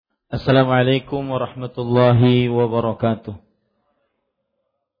Assalamualaikum warahmatullahi wabarakatuh.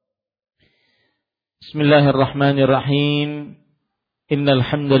 Bismillahirrahmanirrahim. Innal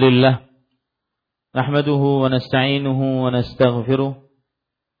hamdalillah nahmaduhu wa nasta'inuhu wa nastaghfiruh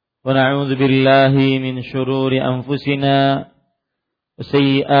wa na'udzu billahi min shururi anfusina wa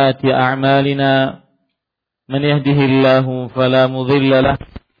sayyiati a'malina. Man yahdihillahu fala mudilla lahu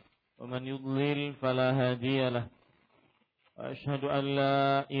wa man yudlil fala hadiya lahu. وأشهد أن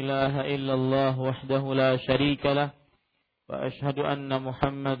لا إله إلا الله وحده لا شريك له وأشهد أن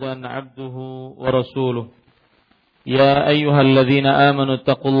محمدا عبده ورسوله يا أيها الذين آمنوا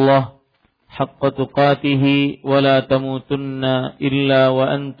اتقوا الله حق تقاته ولا تموتن إلا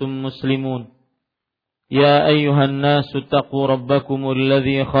وأنتم مسلمون يا أيها الناس اتقوا ربكم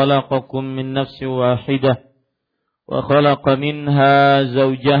الذي خلقكم من نفس واحدة وخلق منها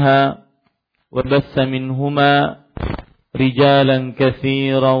زوجها وبث منهما رجالا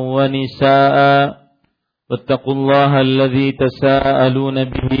كثيرا ونساء واتقوا الله الذي تساءلون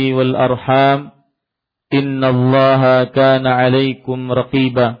به والأرحام إن الله كان عليكم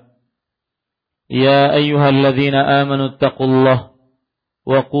رقيبا يا أيها الذين آمنوا اتقوا الله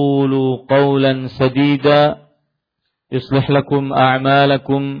وقولوا قولا سديدا يصلح لكم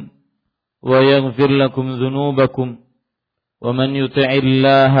أعمالكم ويغفر لكم ذنوبكم ومن يطع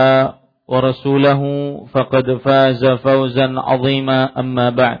الله ورسوله فقد فاز فوزا عظيما أما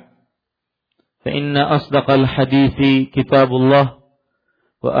بعد فإن أصدق الحديث كتاب الله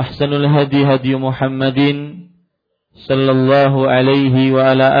وأحسن الهدي هدي محمد صلى الله عليه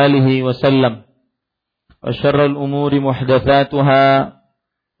وعلى آله وسلم وشر الأمور محدثاتها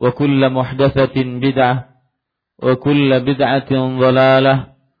وكل محدثة بدعة وكل بدعة ضلالة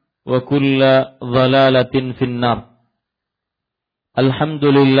وكل ضلالة في النار.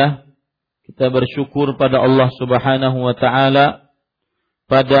 Alhamdulillah, kita bersyukur pada Allah Subhanahu wa ta'ala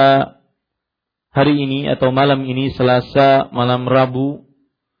pada hari ini atau malam ini, Selasa malam Rabu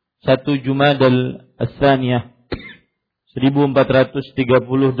 1 Jumadal Ats-Tsaniyah 1438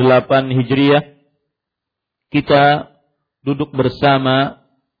 Hijriah, kita duduk bersama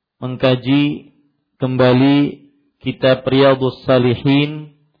mengkaji kembali kitab Riyadhush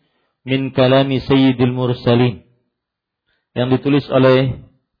Shalihin min kalami Sayyidil Mursalin yang ditulis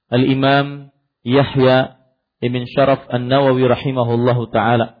oleh Al-Imam Yahya ibn Sharaf An-Nawawi rahimahullahu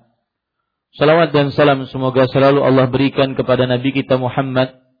ta'ala. Salawat dan salam semoga selalu Allah berikan kepada Nabi kita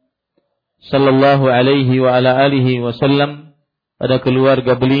Muhammad sallallahu alaihi wa ala alihi wasallam, pada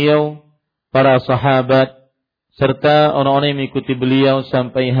keluarga beliau, para sahabat, serta orang-orang yang mengikuti beliau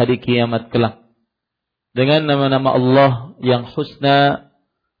sampai hari kiamat kelak. Dengan nama-nama Allah yang husna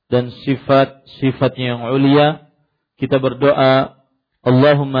dan sifat-sifatnya yang ulia, kita berdoa,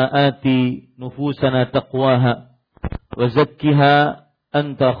 Allahumma ati nufusana taqwaha wa zakkiha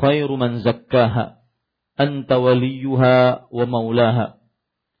anta khairu man zakkaha anta waliyuha wa maulaha.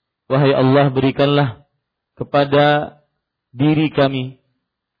 Wahai Allah, berikanlah kepada diri kami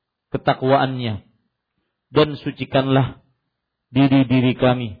ketakwaannya dan sucikanlah diri-diri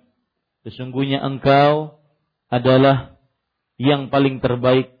kami. Sesungguhnya Engkau adalah yang paling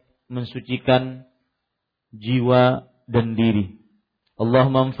terbaik mensucikan jiwa dan diri.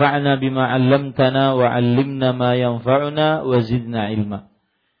 Allahumma anfa'na bima 'allamtana wa 'allimna ma yanfa'una wa zidna ilma.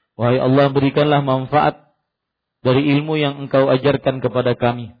 Wahai Allah, berikanlah manfaat dari ilmu yang Engkau ajarkan kepada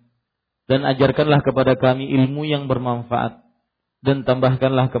kami, dan ajarkanlah kepada kami ilmu yang bermanfaat, dan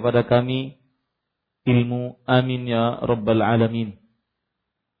tambahkanlah kepada kami ilmu. Amin ya rabbal alamin.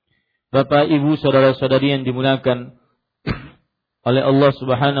 Bapak, Ibu, saudara-saudari yang dimuliakan oleh Allah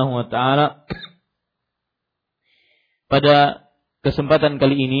Subhanahu wa ta'ala, pada kesempatan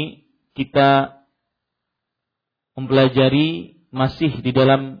kali ini kita mempelajari masih di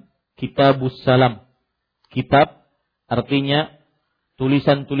dalam Kitabul Salam. Kitab artinya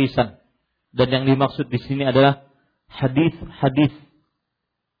tulisan-tulisan, dan yang dimaksud di sini adalah hadis-hadis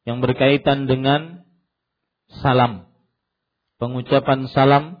yang berkaitan dengan salam, pengucapan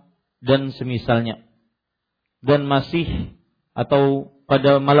salam dan semisalnya. Dan masih atau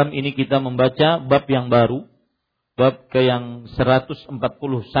pada malam ini kita membaca bab yang baru, bab ke yang 141.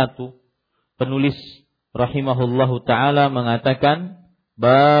 Penulis rahimahullahu ta'ala mengatakan,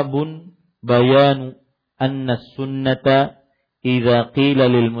 babun bayanu anna sunnata idza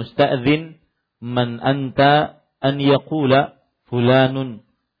qila lil musta'dzin man anta an yaqula fulanun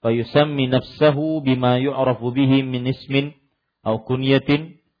fayusammi nafsahu bima yu'rafu bihi min ismin aw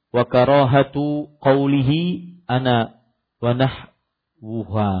kunyatin wa karahatu qawlihi ana wa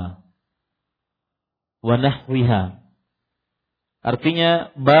nahwiha. Artinya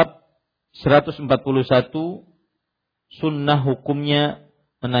bab 141, sunnah hukumnya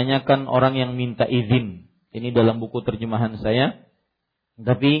menanyakan orang yang minta izin. Ini dalam buku terjemahan saya.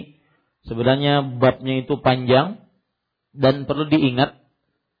 Tapi sebenarnya babnya itu panjang dan perlu diingat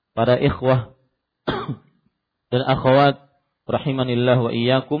para ikhwah dan akhwat rahimanillah wa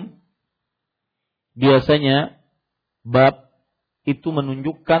iyyakum. Biasanya bab itu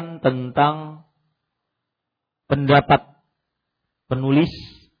menunjukkan tentang pendapat penulis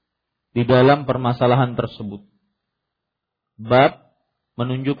di dalam permasalahan tersebut. Bab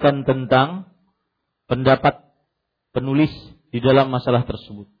menunjukkan tentang pendapat penulis di dalam masalah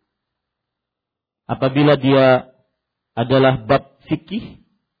tersebut. Apabila dia adalah bab fikih,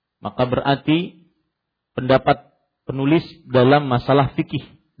 maka berarti pendapat penulis dalam masalah fikih,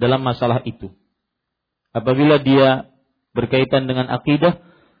 dalam masalah itu. Apabila dia berkaitan dengan akidah,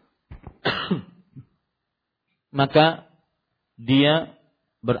 maka dia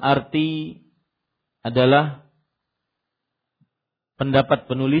berarti adalah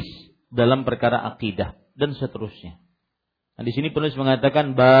pendapat penulis dalam perkara akidah dan seterusnya. Nah, di sini penulis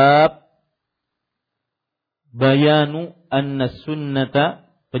mengatakan bab bayanu anna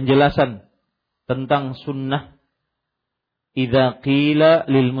sunnata, penjelasan tentang sunnah. Idza qila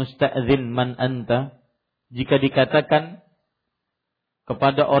lil musta'dzin man anta, jika dikatakan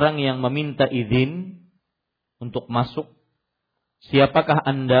kepada orang yang meminta izin untuk masuk, siapakah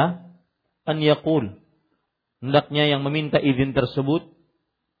Anda? An yaqul, hendaknya yang meminta izin tersebut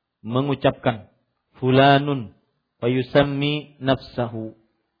mengucapkan fulanun wa yusammi nafsahu,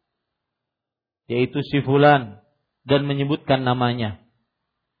 yaitu si fulan, dan menyebutkan namanya,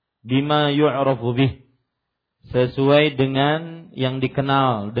 bima yu'rafu bih, sesuai dengan yang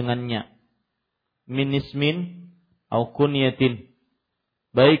dikenal dengannya, min ismin au kunyatin,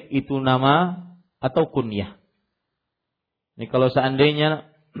 baik itu nama atau kunyah. Ini kalau seandainya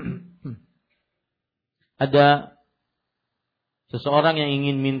ada seseorang yang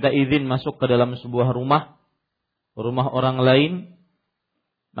ingin minta izin masuk ke dalam sebuah rumah orang lain,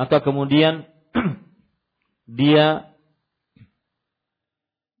 maka kemudian dia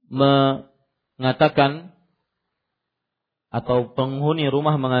mengatakan, atau penghuni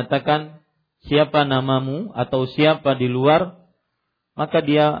rumah mengatakan, siapa namamu atau siapa di luar, maka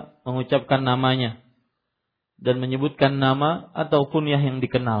dia mengucapkan namanya dan menyebutkan nama atau kunyah yang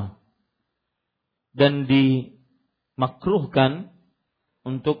dikenal. Dan dimakruhkan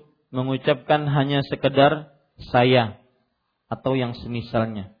untuk mengucapkan hanya sekedar saya atau yang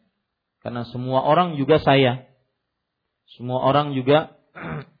semisalnya. Karena semua orang juga saya. Semua orang juga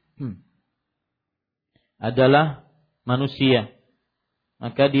adalah manusia.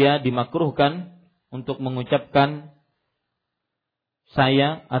 Maka dia dimakruhkan untuk mengucapkan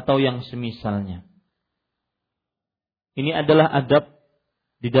saya atau yang semisalnya. Ini adalah adab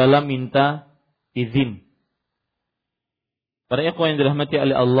di dalam minta izin. Para ikhwan yang dirahmati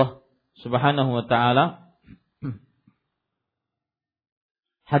oleh Allah Subhanahu wa taala,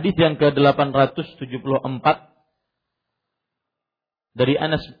 hadis yang ke-874 dari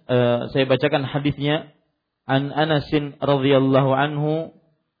Anas, saya bacakan hadisnya. An Anasin radhiyallahu anhu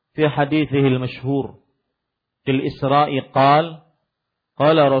fi hadithihi al-masyhur fil Isra'i qala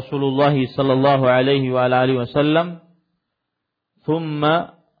qala Rasulullah sallallahu alaihi wa alihi wasallam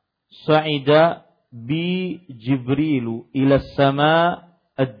thumma sa'ida bi Jibrilu ila as-sama'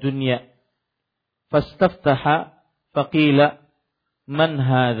 ad-dunya fastaftaha faqila man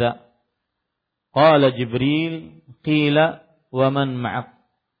hadha qala Jibril qila wa man ma'ak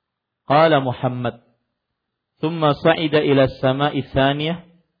qala Muhammad thumma sa'ida ila as-sama'i ats-tsaniyah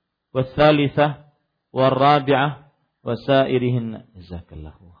was-tsalitsah war-rabi'ah wa sa'irihin.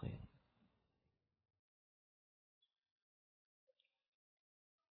 Jazakallahu khair.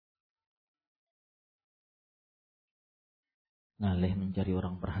 Ngalih mencari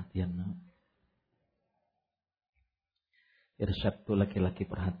orang perhatian. Irsyad itu laki-laki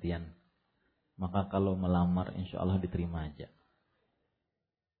perhatian. Maka kalau melamar insya Allah diterima aja.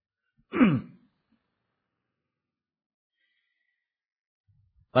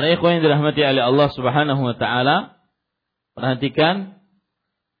 Para ikhwan yang dirahmati oleh Allah Subhanahu wa taala, perhatikan.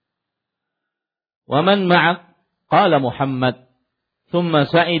 Wa man ma'ak qala Muhammad thumma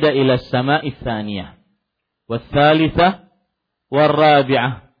sa'ida ila as-sama'i ats-tsaniyah was-tsalitsah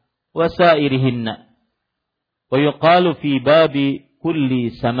war-rabi'ah wa sa'irihinna. Wa yuqalu fi babi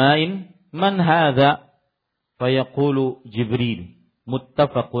kulli sama'in man hadha fayaqulu Jibril,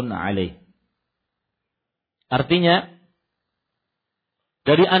 muttafaqun alaih. Artinya,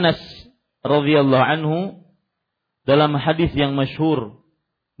 dari Anas radhiyallahu anhu dalam hadis yang masyhur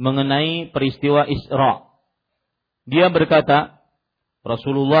mengenai peristiwa Isra, dia berkata,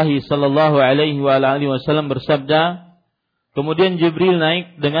 Rasulullah sallallahu alaihi wa alihi wasallam bersabda, Kemudian Jibril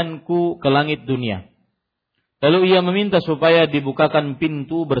naik denganku ke langit dunia. Lalu ia meminta supaya dibukakan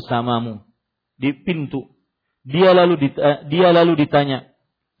pintu bersamamu. Di pintu. Dia lalu ditanya,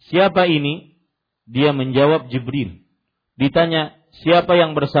 siapa ini? Dia menjawab Jibril. Ditanya, siapa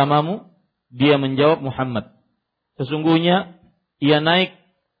yang bersamamu? Dia menjawab Muhammad. Sesungguhnya ia naik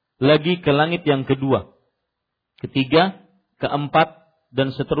lagi ke langit yang kedua, ketiga, keempat, dan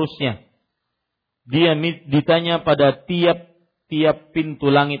seterusnya. Dia ditanya pada tiap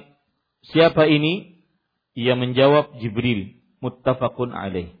pintu langit, siapa ini? Ia menjawab Jibril. Muttafaqun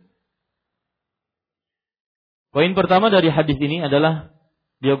alaih. Poin pertama dari hadis ini adalah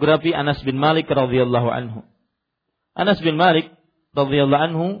biografi Anas bin Malik radhiyallahu anhu. Anas bin Malik radhiyallahu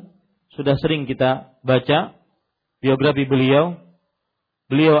anhu sudah sering kita baca biografi beliau.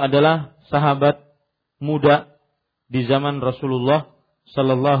 Beliau adalah sahabat muda di zaman Rasulullah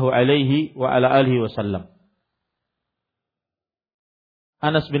sallallahu alaihi wa ala alihi wasallam.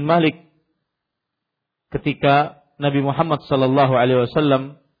 Anas bin Malik ketika Nabi Muhammad sallallahu alaihi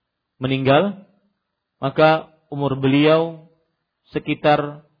wasallam meninggal, maka umur beliau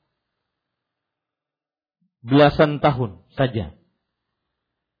sekitar belasan tahun saja.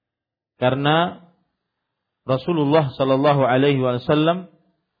 Karena Rasulullah sallallahu alaihi wasallam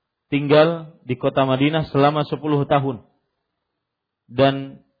tinggal di kota Madinah selama 10 tahun.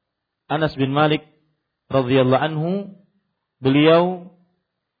 Dan Anas bin Malik radhiyallahu anhu, beliau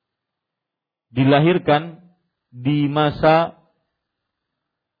dilahirkan di masa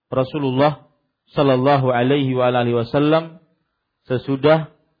Rasulullah sallallahu alaihi wa alihi wasallam sesudah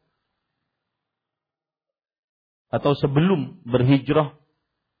atau sebelum berhijrah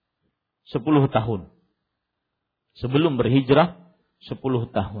 10 tahun. Sebelum berhijrah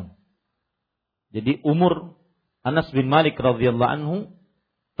 10 tahun. Jadi umur Anas bin Malik radhiyallahu anhu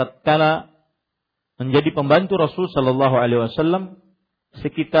tatkala menjadi pembantu Rasul sallallahu alaihi wasallam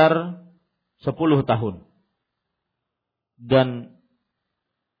sekitar 10 tahun. Dan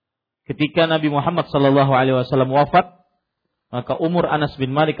ketika Nabi Muhammad sallallahu alaihi wasallam wafat, maka umur Anas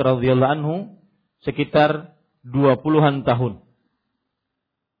bin Malik radhiyallahu anhu sekitar 20-an tahun.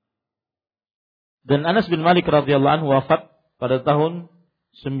 Dan Anas bin Malik radhiyallahu anhu wafat pada tahun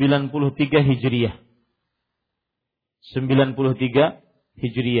 93 Hijriah. 93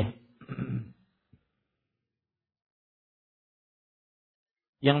 Hijriah.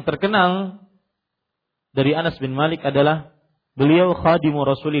 Yang terkenal dari Anas bin Malik adalah beliau khadimu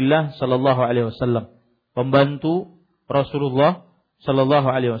Rasulullah sallallahu alaihi wasallam, pembantu Rasulullah sallallahu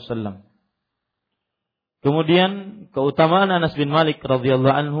alaihi wasallam. Kemudian keutamaan Anas bin Malik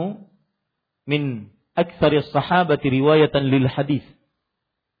radhiyallahu anhu min aktsaris sahabati riwayatan lil hadis,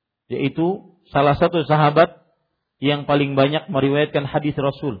 yaitu salah satu sahabat yang paling banyak meriwayatkan hadis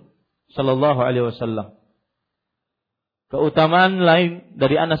Rasul sallallahu alaihi wasallam. Keutamaan lain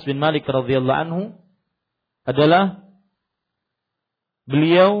dari Anas bin Malik radhiyallahu anhu adalah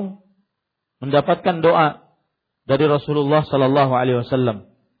beliau mendapatkan doa dari Rasulullah sallallahu alaihi wasallam.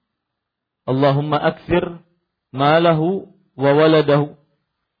 Allahumma aktsir malahu wa waladahu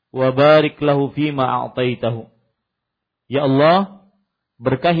wa barik lahu fima a'taitahu. Ya Allah,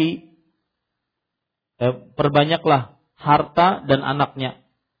 berkahi, perbanyaklah harta dan anaknya,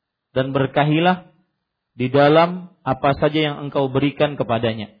 dan berkahilah di dalam apa saja yang engkau berikan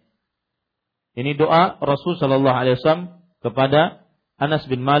kepadanya. Ini doa Rasul sallallahu alaihi wasallam kepada Anas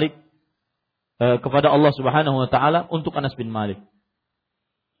bin Malik, kepada Allah Subhanahu wa taala untuk Anas bin Malik.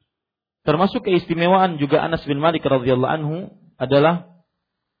 Termasuk keistimewaan juga Anas bin Malik radhiyallahu anhu adalah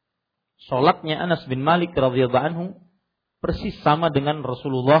salatnya Anas bin Malik radhiyallahu anhu persis sama dengan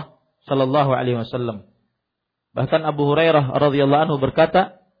Rasulullah sallallahu alaihi wasallam. Bahkan Abu Hurairah radhiyallahu anhu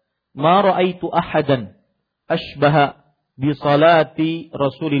berkata, "Ma ra'aitu ahadan ashbaha bi salati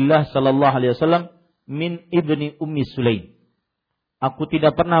Rasulillah sallallahu alaihi wasallam min ibni Ummi Sulaim." Aku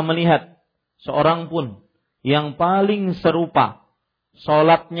tidak pernah melihat seorang pun yang paling serupa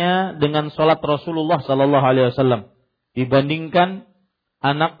salatnya dengan salat Rasulullah sallallahu alaihi wasallam dibandingkan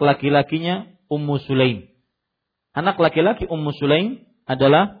anak laki-lakinya Ummu Sulaim. Anak laki-laki Ummu Sulaim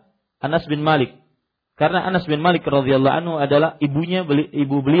adalah Anas bin Malik. Karena Anas bin Malik radhiyallahu anhu adalah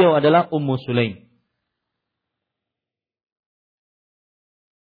ibu beliau adalah Ummu Sulaim.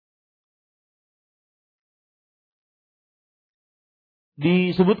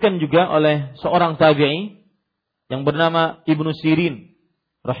 Disebutkan juga oleh seorang tabi'i yang bernama Ibnu Sirin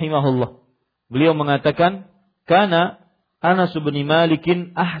rahimahullah. Beliau mengatakan, "Kana Anas bin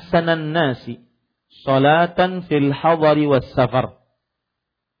Malikin ahsanan nasi salatan fil hadari was safar."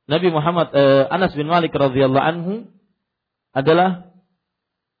 Anas bin Malik radhiyallahu anhu adalah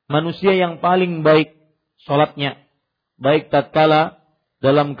manusia yang paling baik salatnya, baik tatkala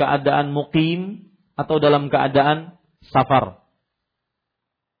dalam keadaan muqim atau dalam keadaan safar.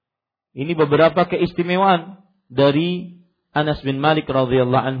 Ini beberapa keistimewaan dari Anas bin Malik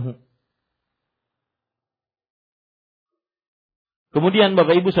radhiyallahu anhu. Kemudian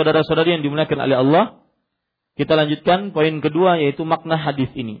Bapak Ibu saudara-saudari yang dimuliakan oleh Allah, kita lanjutkan poin kedua, yaitu makna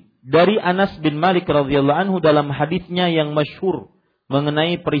hadis ini. Dari Anas bin Malik radhiyallahu anhu dalam hadisnya yang masyhur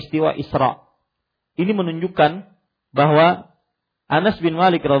mengenai peristiwa Isra. Ini menunjukkan bahwa Anas bin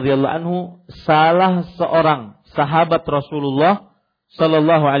Malik radhiyallahu anhu salah seorang sahabat Rasulullah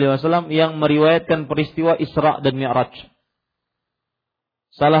sallallahu alaihi wasallam yang meriwayatkan peristiwa Isra dan Mi'raj.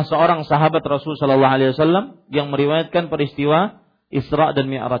 Salah seorang sahabat Rasul sallallahu alaihi wasallam yang meriwayatkan peristiwa Isra dan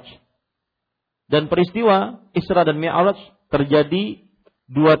Mi'raj. Dan peristiwa Isra dan Mi'raj terjadi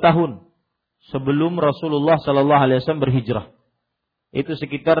 2 tahun sebelum Rasulullah sallallahu alaihi wasallam berhijrah. Itu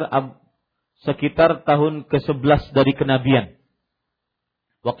sekitar tahun ke-11 dari kenabian.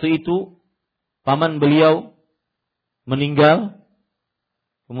 Waktu itu paman beliau meninggal,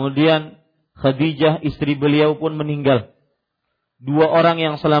 kemudian Khadijah istri beliau pun meninggal. 2 orang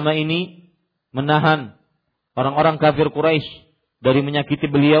yang selama ini menahan orang-orang kafir Quraisy dari menyakiti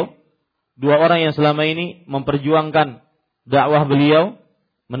beliau, 2 orang yang selama ini memperjuangkan dakwah beliau,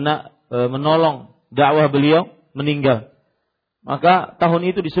 menolong dakwah beliau, meninggal. Maka tahun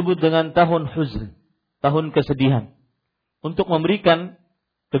itu disebut dengan tahun huzn, tahun kesedihan. Untuk memberikan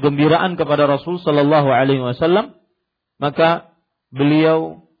kegembiraan kepada Rasul sallallahu alaihi wasallam, maka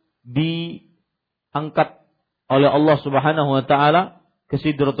beliau diangkat oleh Allah Subhanahu wa taala ke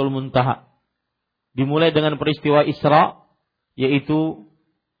Sidratul Muntaha. Dimulai dengan peristiwa Isra, yaitu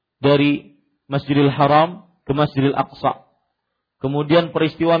dari Masjidil Haram ke Masjidil Aqsa. Kemudian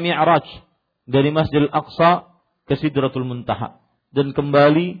peristiwa Mi'raj dari Masjidil Aqsa ke Sidratul Muntaha dan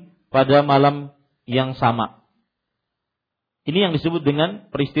kembali pada malam yang sama. Ini yang disebut dengan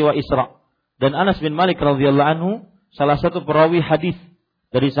peristiwa Isra. Dan Anas bin Malik radhiyallahu anhu salah satu perawi hadis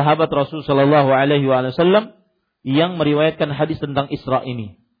dari sahabat Rasul sallallahu alaihi wasallam yang meriwayatkan hadis tentang Isra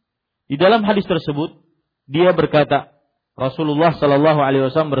ini. Di dalam hadis tersebut dia berkata, Rasulullah sallallahu alaihi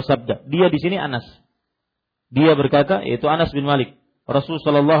wasallam bersabda. Dia di sini Anas. Dia berkata, yaitu Anas bin Malik. Rasul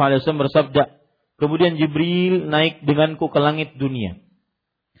sallallahu alaihi wasallam bersabda, kemudian Jibril naik denganku ke langit dunia.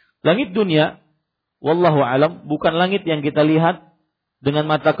 Langit dunia, wallahu alam, bukan langit yang kita lihat dengan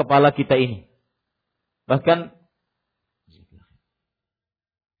mata kepala kita ini. Bahkan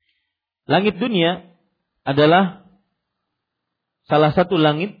langit dunia adalah salah satu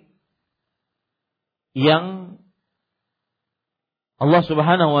langit yang Allah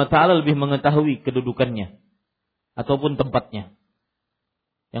Subhanahu wa taala lebih mengetahui kedudukannya ataupun tempatnya.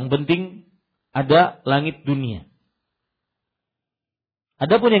 Yang penting ada langit dunia.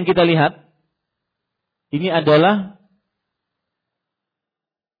 Adapun yang kita lihat ini adalah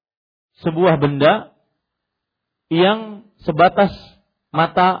sebuah benda yang sebatas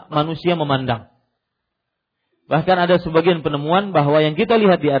mata manusia memandang. Bahkan ada sebagian penemuan bahwa yang kita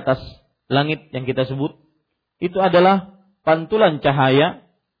lihat di atas langit yang kita sebut itu adalah pantulan cahaya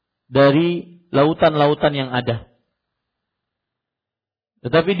dari lautan-lautan yang ada.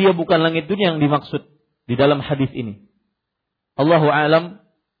 Tetapi dia bukan langit dunia yang dimaksud di dalam hadis ini. Allahu a'lam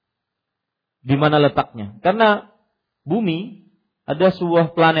di mana letaknya. Karena bumi ada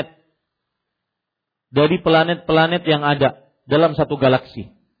sebuah planet dari planet-planet yang ada dalam satu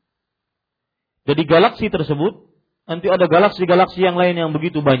galaksi. Jadi galaksi tersebut nanti ada galaksi-galaksi yang lain yang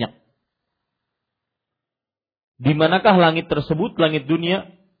begitu banyak. Di manakah langit tersebut, langit dunia?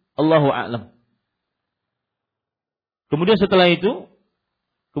 Allahu a'lam. Kemudian setelah itu,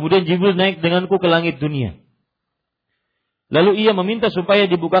 kemudian Jibril naik denganku ke langit dunia. Lalu ia meminta supaya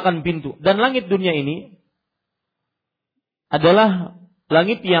dibukakan pintu. Dan langit dunia ini adalah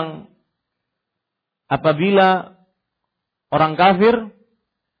langit yang apabila orang kafir,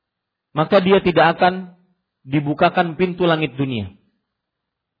 maka dia tidak akan dibukakan pintu langit dunia.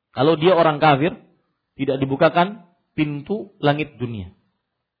 Kalau dia orang kafir, tidak dibukakan pintu langit dunia.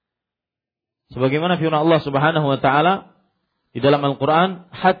 Sebagaimana firman Allah Subhanahu wa taala di dalam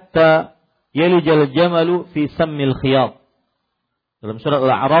Al-Qur'an, hatta yalijal jamalu fi sammil khiyat. Dalam surat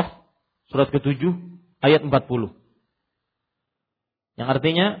Al-A'raf, surat ke-7 ayat 40. Yang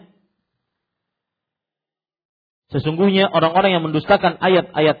artinya sesungguhnya orang-orang yang mendustakan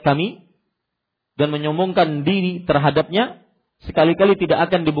ayat-ayat kami dan menyombongkan diri terhadapnya, sekali-kali tidak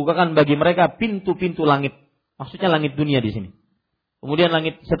akan dibukakan bagi mereka pintu-pintu langit. Maksudnya langit dunia di sini. Kemudian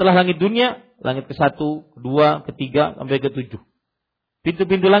setelah langit dunia, langit ke-1, ke-2, ke-3 sampai ke-7.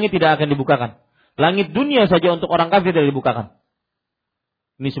 Pintu-pintu langit tidak akan dibukakan. Langit dunia saja untuk orang kafir tidak dibukakan.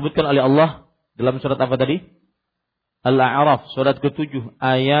 Ini disebutkan oleh Allah dalam surat apa tadi? Al-A'raf surat ke-7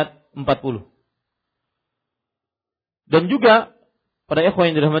 ayat 40. Dan juga para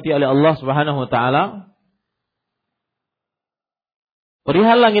ikhwan yang dirahmati oleh Allah Subhanahu wa taala,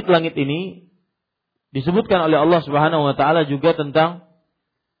 perihal langit-langit ini disebutkan oleh Allah Subhanahu wa taala juga tentang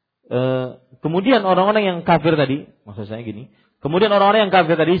kemudian orang-orang yang kafir tadi, maksud saya gini, kemudian orang-orang yang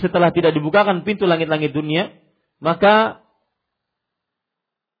kafir tadi setelah tidak dibukakan pintu langit-langit dunia, maka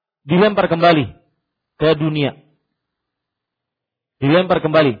dilempar kembali ke dunia. Dilempar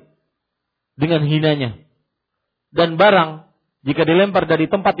kembali dengan hinanya. Dan barang jika dilempar dari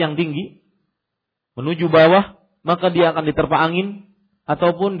tempat yang tinggi menuju bawah, maka dia akan diterpa angin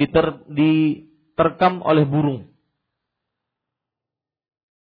ataupun diterkam oleh burung.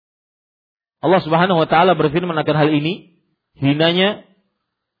 Allah Subhanahu wa taala berfirman akan hal ini, hinanya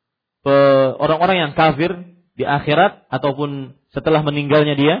orang-orang yang kafir di akhirat ataupun setelah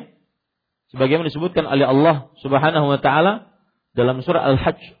meninggalnya dia, sebagaimana disebutkan oleh Allah Subhanahu wa taala dalam surah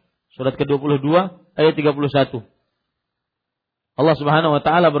Al-Hajj surat ke-22 ayat 31. Allah Subhanahu wa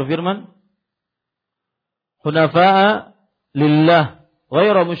taala berfirman, "Hunafa'a lillah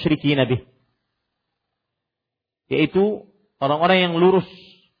ghairu musyrikin bih." Yaitu orang-orang yang lurus,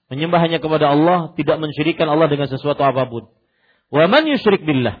 menyembah hanya kepada Allah, tidak mensyirikkan Allah dengan sesuatu apapun. Wa man yusyrik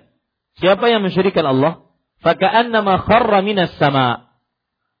billah, siapa yang mensyirikkan Allah, faka'annama kharra minas sama'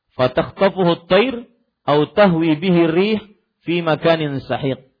 fatakhtafuhu at-tayr aw tahwi bihi ar-rih fi makanin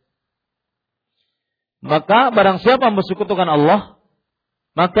sahiq. Maka barang siapa mempersekutukan Allah,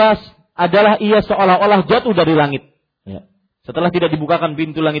 maka adalah ia seolah-olah jatuh dari langit. Ya. Setelah tidak dibukakan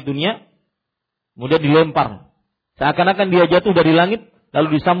pintu langit dunia, kemudian dilempar. Seakan-akan dia jatuh dari langit,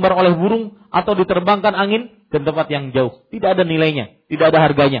 lalu disambar oleh burung atau diterbangkan angin ke tempat yang jauh. Tidak ada nilainya, tidak ada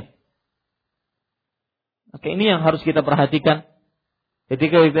harganya. Oke, ini yang harus kita perhatikan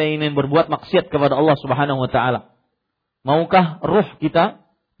ketika kita ingin berbuat maksiat kepada Allah Subhanahu wa taala. Maukah ruh kita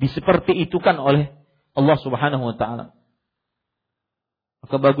diseperti itukan oleh Allah Subhanahu wa taala?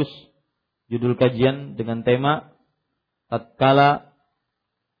 Maka bagus judul kajian dengan tema tatkala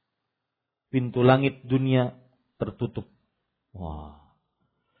pintu langit dunia tertutup. Wah.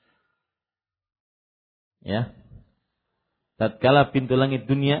 Ya. Tatkala pintu langit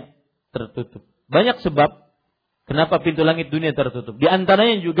dunia tertutup. Banyak sebab kenapa pintu langit dunia tertutup. Di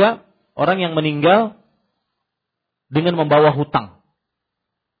antaranya juga orang yang meninggal dengan membawa hutang.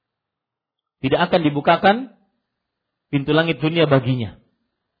 Tidak akan dibukakan pintu langit dunia baginya.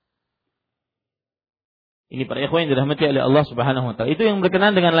 Ini para ikhwan yang dirahmati oleh Allah Subhanahu wa taala. Itu yang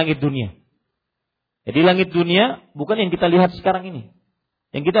berkenaan dengan langit dunia. Jadi langit dunia bukan yang kita lihat sekarang ini.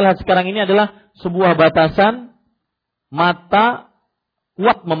 Yang kita lihat sekarang ini adalah sebuah batasan mata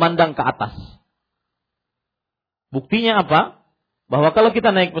kuat memandang ke atas. Buktinya apa? Bahwa kalau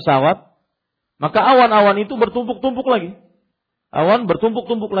kita naik pesawat, maka awan-awan itu bertumpuk-tumpuk lagi. Awan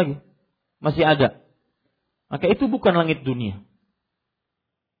bertumpuk-tumpuk lagi. Masih ada. Maka itu bukan langit dunia.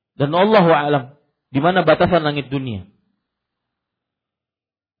 Dan Allahu a'lam di mana batasan langit dunia.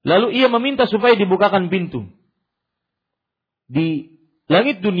 Lalu ia meminta supaya dibukakan pintu. Di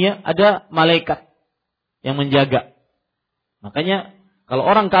langit dunia ada malaikat yang menjaga. Makanya kalau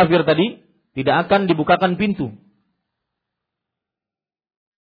orang kafir tadi tidak akan dibukakan pintu.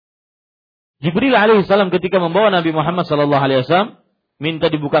 Jibril alaihissalam ketika membawa Nabi Muhammad sallallahu alaihi wasallam minta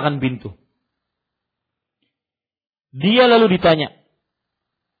dibukakan pintu. Dia lalu ditanya,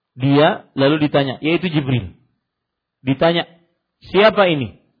 yaitu Jibril. Ditanya, siapa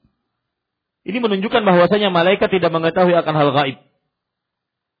ini? Ini menunjukkan bahwasanya malaikat tidak mengetahui akan hal gaib.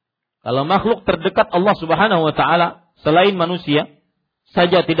 Kalau makhluk terdekat Allah Subhanahu wa taala selain manusia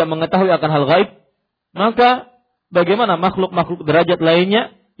saja tidak mengetahui akan hal gaib, maka bagaimana makhluk-makhluk derajat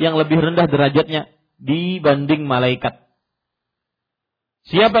lainnya yang lebih rendah derajatnya dibanding malaikat?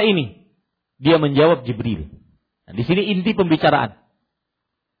 Siapa ini? Dia menjawab Jibril. Nah, di sini inti pembicaraan.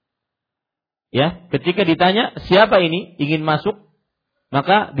 Ya, ketika ditanya siapa ini ingin masuk,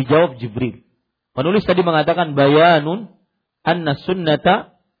 maka dijawab Jibril. Penulis tadi mengatakan bayanun anna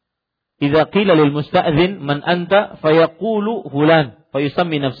sunnata idza qila lil musta'dzin man anta fayaqulu fulan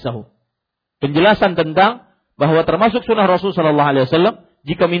fayusammi nafsahu. Penjelasan tentang bahwa termasuk sunnah Rasul sallallahu alaihi wasallam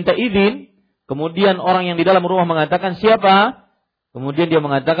jika minta izin, kemudian orang yang di dalam rumah mengatakan siapa? Kemudian dia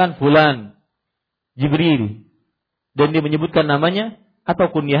mengatakan fulan, Jibril. Dan dia menyebutkan namanya atau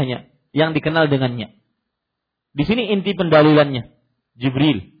kunyahnya yang dikenal dengannya. Di sini inti pendalilannya,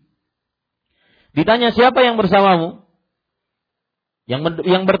 Jibril. Ditanya siapa yang bersamamu?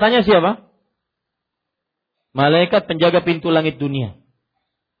 Yang bertanya siapa? Malaikat penjaga pintu langit dunia.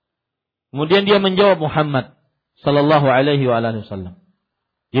 Kemudian dia menjawab Muhammad sallallahu alaihi wasallam.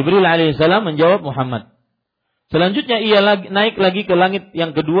 Jibril alaihissalam menjawab Muhammad. Selanjutnya ia naik lagi ke langit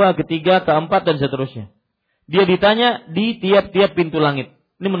yang kedua, ketiga, keempat, dan seterusnya. Dia ditanya di tiap-tiap pintu langit.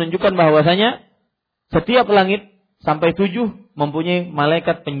 Ini menunjukkan bahwasanya setiap langit sampai 7 mempunyai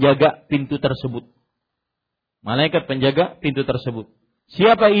malaikat penjaga pintu tersebut. Malaikat penjaga pintu tersebut.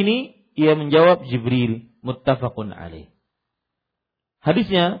 Siapa ini? Ia menjawab Jibril. Muttafaqun alaih.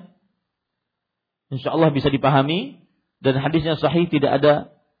 Hadisnya insyaallah bisa dipahami dan hadisnya sahih, tidak ada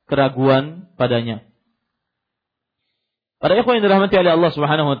keraguan padanya. Para ikhwan yang dirahmati oleh Allah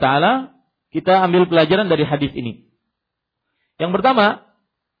Subhanahu wa taala, kita ambil pelajaran dari hadis ini. Yang pertama,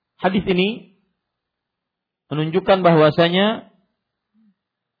 hadis ini menunjukkan bahwasanya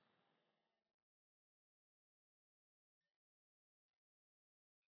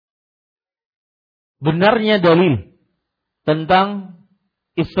benarnya dalil tentang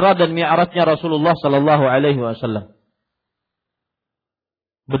Isra dan Mi'rajnya Rasulullah sallallahu alaihi wasallam.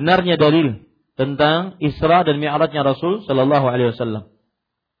 Benarnya dalil tentang Isra dan Mi'rajnya Rasul sallallahu alaihi wasallam.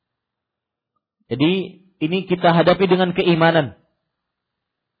 Jadi ini kita hadapi dengan keimanan.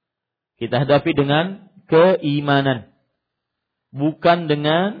 Kita hadapi dengan keimanan. Bukan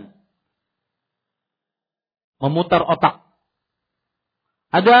dengan memutar otak.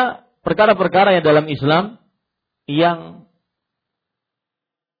 Ada perkara-perkara yang dalam Islam yang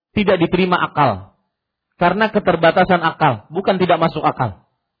tidak diterima akal. Karena keterbatasan akal. Bukan tidak masuk akal.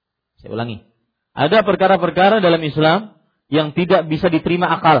 Saya ulangi. Ada perkara-perkara dalam Islam yang tidak bisa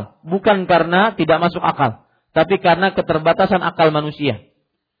diterima akal. Bukan karena tidak masuk akal. Tapi karena keterbatasan akal manusia.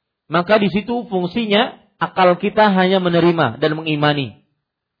 Maka di situ fungsinya akal kita hanya menerima dan mengimani.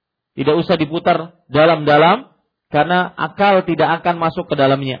 Tidak usah diputar dalam-dalam. Karena akal tidak akan masuk ke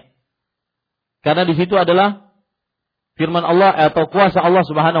dalamnya. Karena di situ adalah firman Allah atau kuasa Allah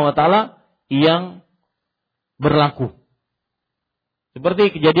Subhanahu wa taala yang berlaku.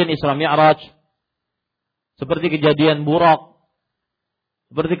 Seperti kejadian Isra Mi'raj, seperti kejadian Buraq,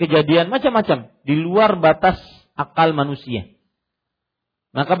 seperti kejadian macam-macam di luar batas akal manusia.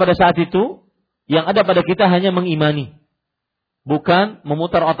 Maka pada saat itu yang ada pada kita hanya mengimani, bukan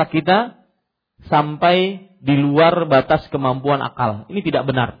memutar otak kita sampai di luar batas kemampuan akal. Ini tidak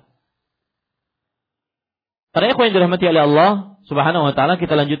benar. Para ikhwan yang dirahmati oleh Allah Subhanahu wa taala,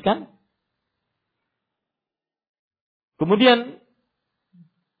 kita lanjutkan. Kemudian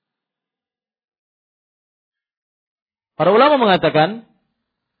para ulama mengatakan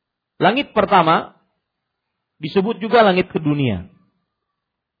langit pertama disebut juga langit kedunia.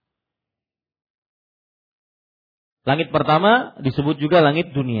 Langit pertama disebut juga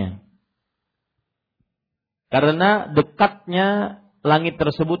langit dunia. Karena dekatnya langit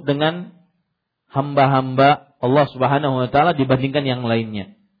tersebut dengan hamba-hamba Allah Subhanahu wa taala dibandingkan yang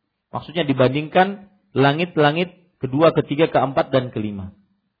lainnya. Maksudnya dibandingkan langit-langit kedua, ketiga, keempat, dan kelima.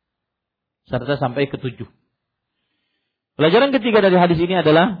 Serta sampai ketujuh. Pelajaran ketiga dari hadis ini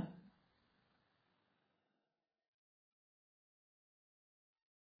adalah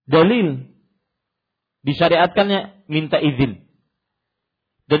dalil disyariatkannya minta izin.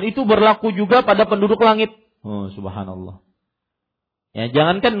 Dan itu berlaku juga pada penduduk langit. Oh, subhanallah. Ya,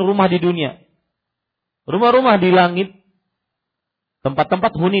 jangankan rumah di dunia. Rumah-rumah di langit,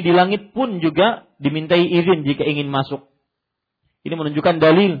 tempat-tempat huni di langit pun juga dimintai izin jika ingin masuk. Ini menunjukkan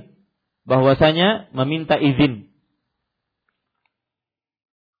dalil bahwasanya meminta izin.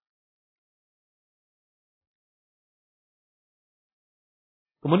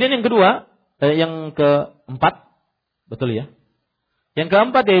 Kemudian yang kedua, yang keempat, betul ya? Yang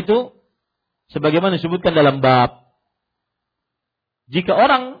keempat yaitu sebagaimana disebutkan dalam bab, jika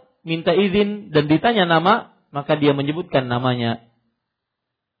orang minta izin dan ditanya nama, maka dia menyebutkan namanya.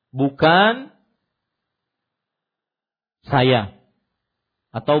 Bukan saya,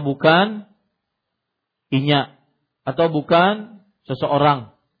 atau bukan inya, atau bukan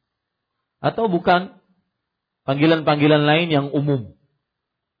seseorang, atau bukan panggilan-panggilan lain yang umum.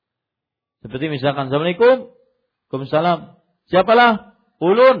 Seperti misalkan, Assalamualaikum, Waalaikumsalam. Siapalah?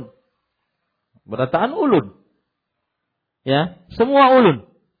 Ulun. Berataan ulun. Ya, semua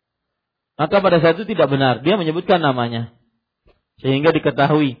ulun. Maka pada saat itu tidak benar. Dia menyebutkan namanya. Sehingga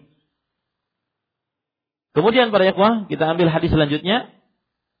diketahui. Kemudian para ikhwah, kita ambil hadis selanjutnya.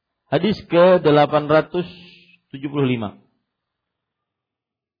 Hadis ke-875.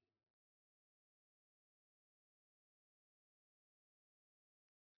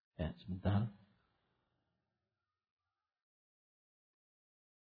 Ya, sebentar.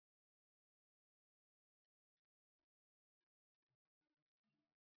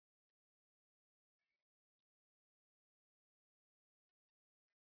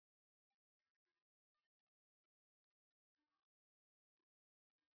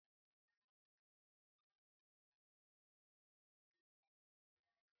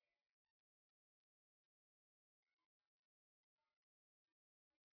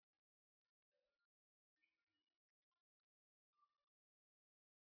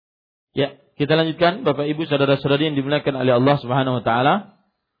 kita lanjutkan Bapak Ibu saudara-saudari yang dimuliakan oleh Allah Subhanahu wa taala.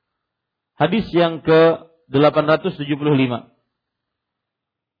 Hadis yang ke-875.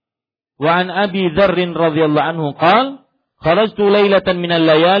 Wa an Abi Dzar radhiyallahu anhu qala kharajtu lailatan minal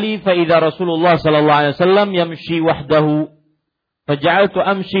layali fa idza Rasulullah sallallahu alaihi wasallam yamshi wahdahu faja'altu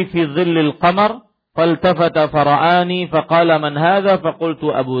amshi fi dhillil qamar faltafata fara'ani faqala man hadha faqultu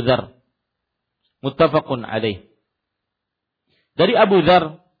Abu Dzar. Muttafaqun alaih. Dari Abu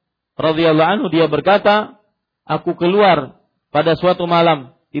Dzar radhiyallahu anhu dia berkata, aku keluar pada suatu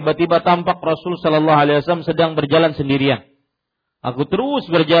malam, tiba-tiba tampak Rasul sallallahu alaihi wasallam sedang berjalan sendirian. Aku terus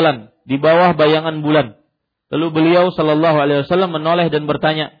berjalan di bawah bayangan bulan. Lalu beliau sallallahu alaihi wasallam menoleh dan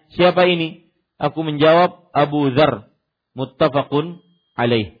bertanya, "Siapa ini?" Aku menjawab, "Abu Dzar." Muttafaqun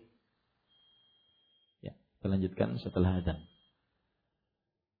alaih. Ya, kita lanjutkan setelah adzan.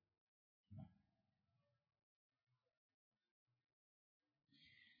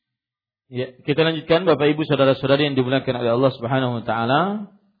 Ya, kita lanjutkan Bapak Ibu saudara-saudari yang dimuliakan oleh Allah Subhanahu wa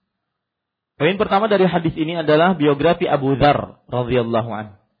taala. Poin pertama dari hadis ini adalah biografi Abu Dzar radhiyallahu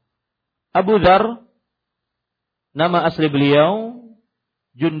anhu. Abu Dzar, nama asli beliau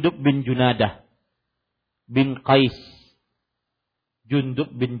Jundub bin Junadah bin Qais.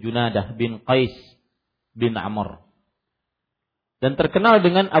 Jundub bin Junadah bin Qais bin Amr. Dan terkenal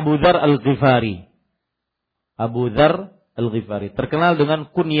dengan Abu Dzar al-Ghifari. Abu Dzar al-Ghifari. Terkenal dengan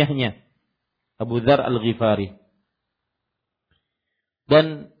kunyahnya. Abu Dzar al-Ghifari.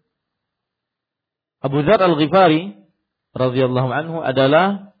 Dan Abu Dzar al-Ghifari radhiyallahu anhu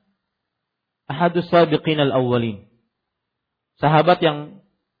adalah ahadus sabiqin al-awwalin. Sahabat yang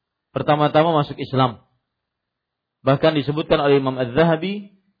pertama-tama masuk Islam. Bahkan disebutkan oleh Imam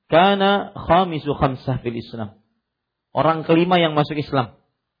Az-Zahabi, kana khamisu khamsah fil Islam. Orang kelima yang masuk Islam.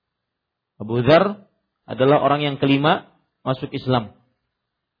 Abu Dzar adalah orang yang kelima masuk Islam.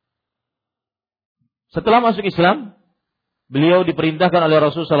 Setelah masuk Islam, beliau diperintahkan oleh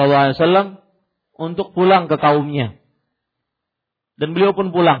Rasul sallallahu alaihi wasallam untuk pulang ke kaumnya. Dan beliau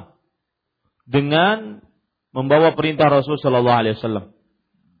pun pulang dengan membawa perintah Rasul sallallahu alaihi wasallam.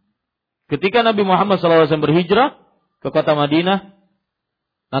 Ketika Nabi Muhammad sallallahu alaihi wasallam berhijrah ke kota Madinah,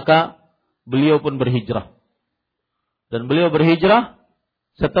 maka beliau pun berhijrah. Dan beliau berhijrah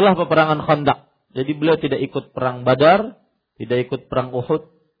setelah peperangan Khandaq. Jadi beliau tidak ikut perang Badar, tidak ikut perang Uhud,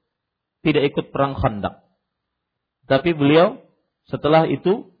 tidak ikut perang Khandaq. Tapi beliau setelah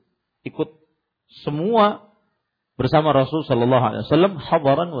itu ikut semua bersama Rasul sallallahu alaihi wasallam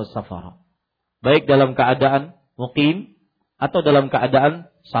hadaran wa safara. Baik dalam keadaan muqim atau dalam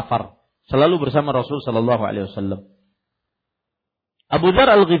keadaan safar, selalu bersama Rasul sallallahu alaihi wasallam. Abu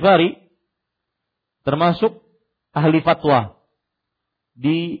Dzar al-Ghifari termasuk ahli fatwa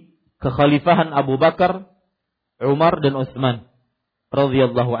di kekhalifahan Abu Bakar, Umar dan Utsman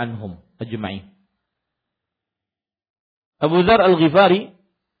radhiyallahu anhum ajma'in. Abu Dzar al-Ghifari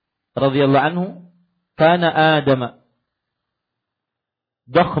radhiyallahu anhu kana Adam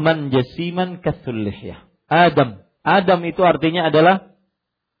dakhman jasiman kathul lihyah. Adam itu artinya adalah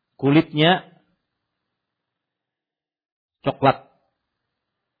kulitnya coklat.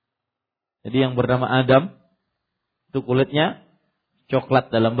 Jadi yang bernama Adam itu kulitnya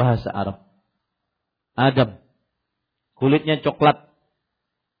coklat dalam bahasa Arab. Adam kulitnya coklat.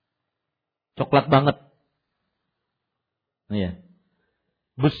 Coklat banget. Iya.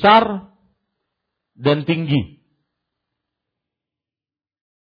 Besar dan tinggi.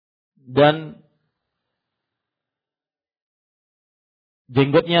 Dan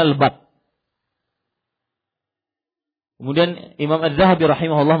jenggotnya lebat. Kemudian Imam Az-Zahabi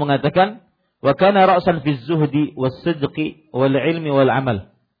rahimahullah mengatakan, wa kana ra'san fi zuhdi was-sidqi wal-ilmi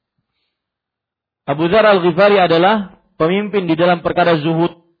wal-amal. Abu Dzar al-Ghifari adalah pemimpin di dalam perkara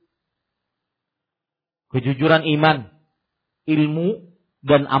zuhud, kejujuran iman, ilmu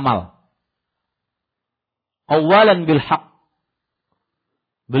dan amal. Awalan bil haq.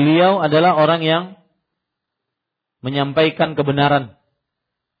 Beliau adalah orang yang menyampaikan kebenaran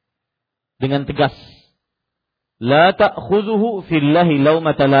dengan tegas. La ta'khudhuhu fillahi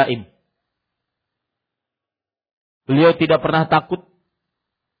laumata la'im. Beliau tidak pernah takut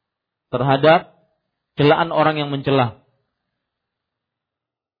terhadap celaan orang yang mencela.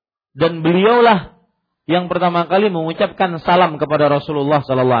 Dan beliaulah yang pertama kali mengucapkan salam kepada Rasulullah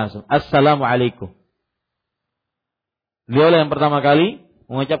sallallahu alaihi wasallam. Assalamualaikum. Beliaulah yang pertama kali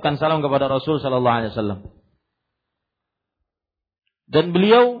mengucapkan salam kepada Rasul sallallahu alaihi wasallam. Dan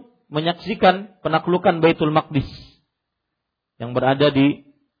beliau menyaksikan penaklukan Baitul Maqdis yang berada di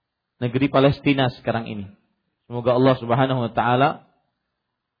negeri Palestina sekarang ini. Semoga Allah Subhanahu wa taala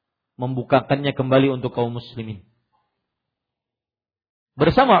membukakannya kembali untuk kaum muslimin.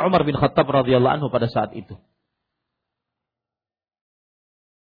 bersama Umar bin Khattab radhiyallahu anhu pada saat itu.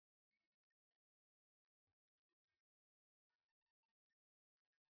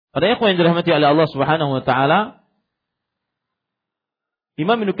 Para ikhwan yang dirahmati oleh Allah Subhanahu wa taala,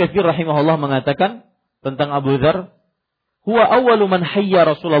 Imam Ibnu Katsir rahimahullah mengatakan tentang Abu Dzar, huwa awwalu man hayya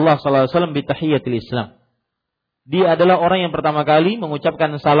Rasulullah sallallahu alaihi wasallam bi tahiyyatil Islam. Dia adalah orang yang pertama kali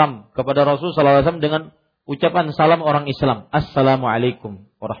mengucapkan salam kepada Rasul sallallahu alaihi wasallam dengan ucapan salam orang Islam, Assalamualaikum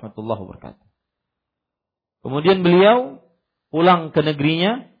warahmatullahi wabarakatuh. Kemudian beliau pulang ke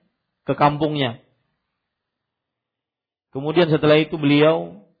negerinya, ke kampungnya. Kemudian setelah itu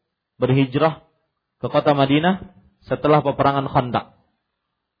beliau berhijrah ke kota Madinah setelah peperangan Khandaq.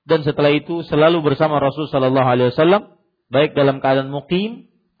 Dan setelah itu selalu bersama Rasul sallallahu alaihi wasallam, baik dalam keadaan muqim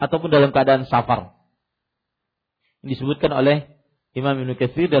ataupun dalam keadaan safar. Ini disebutkan oleh Imam Ibnu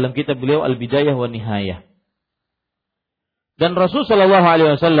Katsir dalam kitab beliau Al-Bidayah wa Nihayah. Dan Rasul sallallahu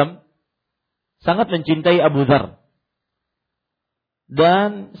alaihi wasallam sangat mencintai Abu Dzar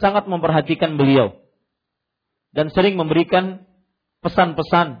dan sangat memperhatikan beliau dan sering memberikan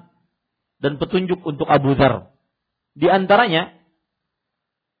pesan-pesan dan petunjuk untuk Abu Dzar. Di antaranya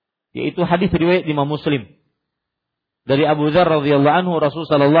yaitu hadis riwayat Imam Muslim dari Abu Dzar radhiyallahu anhu, Rasul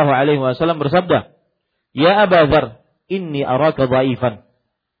sallallahu alaihi wasallam bersabda, "Ya Abu Dzar, inni araka dhaifan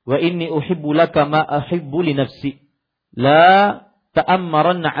wa inni uhibbu laka ma uhibbu li nafsi. La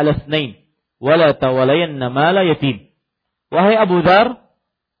ta'ammaranna 'ala itsnain wa la tawalayanna mala yatim." Wahai Abu Dzar,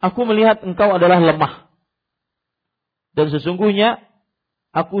 aku melihat engkau adalah lemah. Dan sesungguhnya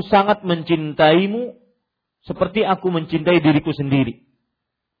aku sangat mencintaimu seperti aku mencintai diriku sendiri.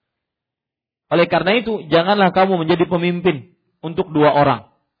 Oleh karena itu, janganlah kamu menjadi pemimpin untuk dua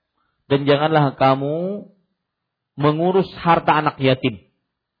orang. Dan janganlah kamu mengurus harta anak yatim.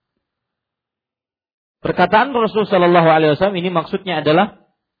 Perkataan Rasulullah SAW ini maksudnya adalah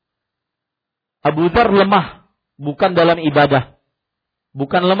Abu Dzar lemah, bukan dalam ibadah.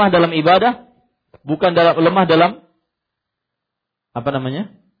 Bukan lemah dalam ibadah, bukan lemah dalam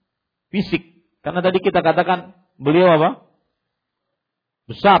fisik. Karena tadi kita katakan beliau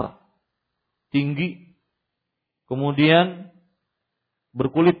besar, tinggi, kemudian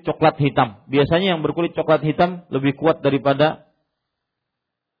berkulit coklat hitam. Biasanya yang berkulit coklat hitam lebih kuat daripada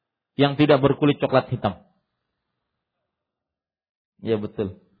yang tidak berkulit coklat hitam. Ya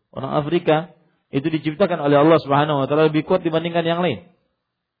betul. Orang Afrika itu diciptakan oleh Allah Subhanahu wa taala lebih kuat dibandingkan yang lain.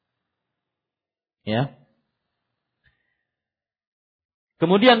 Ya.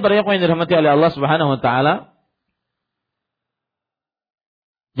 Kemudian para ikhwan yang dirahmati oleh Allah Subhanahu wa taala,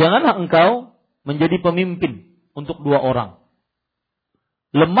 janganlah engkau menjadi pemimpin untuk dua orang.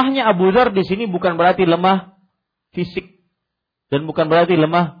 Lemahnya Abu Dzar di sini bukan berarti lemah fisik dan bukan berarti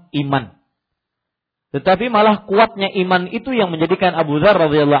lemah iman. Tetapi malah kuatnya iman itu yang menjadikan Abu Dzar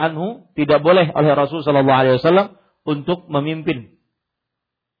radhiyallahu anhu tidak boleh oleh Rasul sallallahu alaihi wasallam untuk memimpin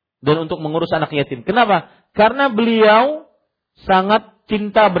dan untuk mengurus anak yatim. Kenapa? Karena beliau sangat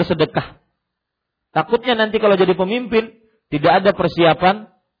cinta bersedekah. Takutnya nanti kalau jadi pemimpin tidak ada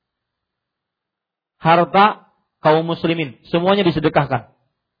persiapan harta kaum muslimin, semuanya disedekahkan.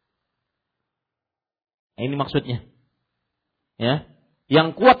 Nah, ini maksudnya. Ya,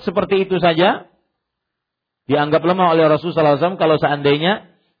 yang kuat seperti itu saja dianggap lemah oleh Rasulullah SAW kalau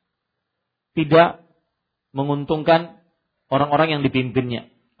seandainya tidak menguntungkan orang-orang yang dipimpinnya.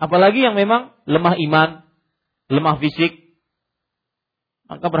 Apalagi yang memang lemah iman, lemah fisik.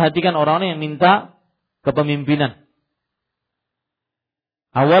 Maka perhatikan orang-orang yang minta kepemimpinan.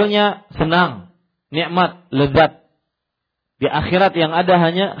 Awalnya senang, nikmat, lezat. Di akhirat yang ada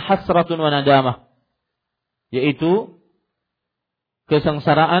hanya hasratun wa nadamah, yaitu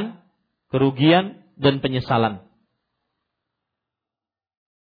kesengsaraan, kerugian, dan penyesalan.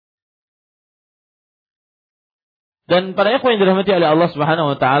 Dan para ikhwan yang dirahmati oleh Allah Subhanahu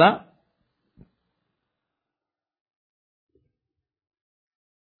wa taala,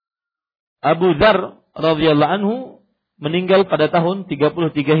 Abu Dzar radhiyallahu anhu meninggal pada tahun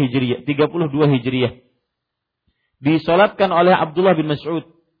 32 Hijriah. Disolatkan oleh Abdullah bin Mas'ud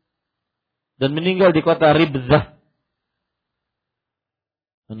dan meninggal di kota Ribzah.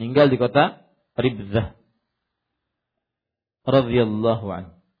 Radhiyallahu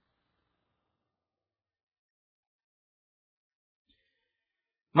anhu.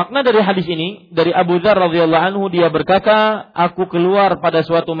 Makna dari hadis ini dari Abu Dzar radhiyallahu anhu, dia berkata, aku keluar pada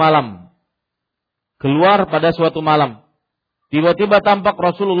suatu malam. Tiba-tiba tampak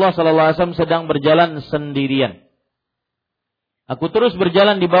Rasulullah sallallahu alaihi wasallam sedang berjalan sendirian. Aku terus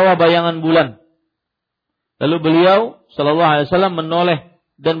berjalan di bawah bayangan bulan. Lalu beliau sallallahu alaihi wasallam menoleh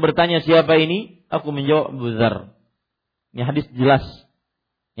dan bertanya, siapa ini? Aku menjawab, Abu Dzar. Ini hadis jelas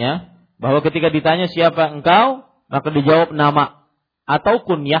Ya, bahwa ketika ditanya siapa engkau, maka dijawab nama atau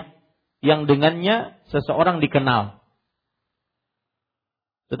kunyah yang dengannya seseorang dikenal.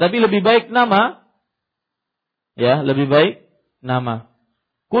 Tetapi lebih baik nama, ya, lebih baik nama.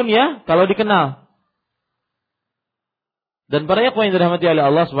 Kunyah kalau dikenal. Dan para ikhwan yang dirahmati oleh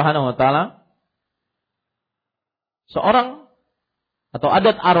Allah Subhanahu wa taala, seorang atau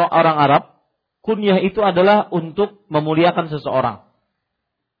adat orang Arab, kunyah itu adalah untuk memuliakan seseorang.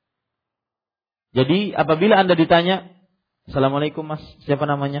 Jadi apabila Anda ditanya, Assalamualaikum Mas, siapa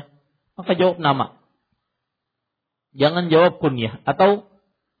namanya? Maka jawab nama. Jangan jawab kunyah. Atau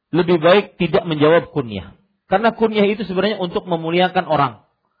lebih baik tidak menjawab kunyah. Karena kunyah itu sebenarnya untuk memuliakan orang.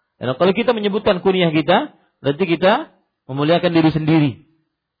 Dan kalau kita menyebutkan kunyah kita, berarti kita memuliakan diri sendiri.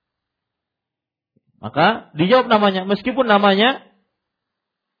 Maka dijawab namanya. Meskipun namanya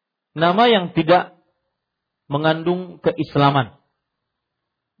nama yang tidak mengandung keislaman.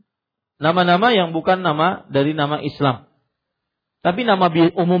 Nama-nama yang bukan nama dari nama Islam. Tapi nama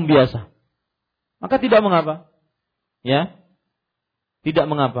umum biasa. Maka tidak mengapa. Ya. Tidak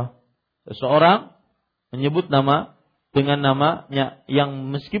mengapa. Seseorang menyebut nama dengan namanya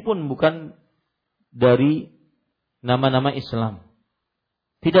yang meskipun bukan dari nama-nama Islam.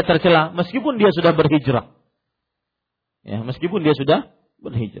 Tidak tercela meskipun dia sudah berhijrah. Ya, meskipun dia sudah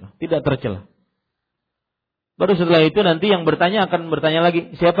berhijrah, tidak tercela. Baru setelah itu nanti yang bertanya akan bertanya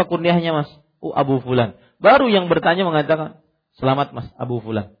lagi, siapa kunyahnya Mas? Abu Fulan. Baru yang bertanya mengatakan, selamat Mas Abu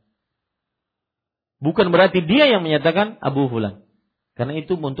Fulan. Bukan berarti dia yang menyatakan Abu Fulan. Karena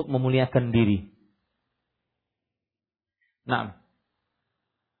itu untuk memuliakan diri. Nah,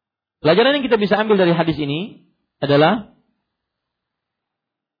 pelajaran yang kita bisa ambil dari hadis ini adalah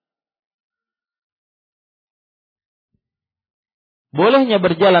bolehnya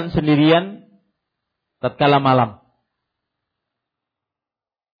berjalan sendirian tatkala malam.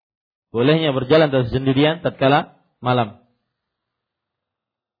 Bolehnya berjalan sendirian tatkala malam.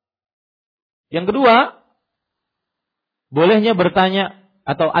 Yang kedua, bolehnya bertanya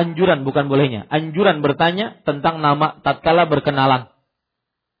atau anjuran, bukan bolehnya, anjuran bertanya tentang nama tatkala berkenalan.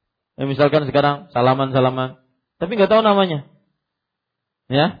 Ya, misalkan sekarang salaman, tapi nggak tahu namanya,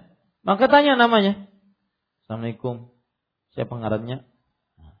 ya, maka tanya namanya. Assalamualaikum, siapa ngarannya?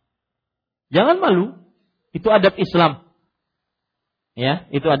 Jangan malu, itu adab Islam. Ya,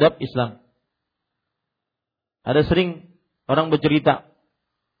 itu adab Islam. Ada sering orang bercerita,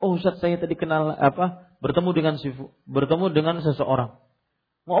 oh Ustaz saya tadi kenal bertemu dengan seseorang.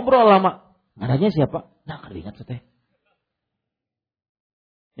 Ngobrol lama. Ngarannya siapa? Nah, ingat Ustaz.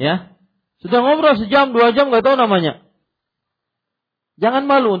 Ya. Sudah ngobrol sejam, 2 jam enggak tahu namanya. Jangan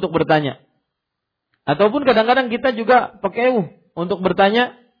malu untuk bertanya. Ataupun kadang-kadang kita juga pakai untuk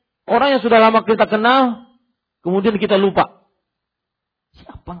bertanya orang yang sudah lama kita kenal, kemudian kita lupa.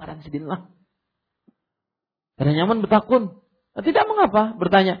 Siapa ngaran sidinlah? Karena nyaman bertakun. Nah, tidak mengapa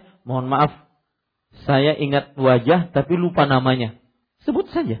bertanya. Mohon maaf, saya ingat wajah tapi lupa namanya. Sebut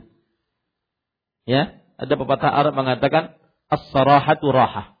saja. Ya, ada pepatah Arab mengatakan as-sarahatu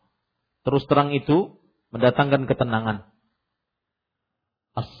rahah. Terus terang itu mendatangkan ketenangan.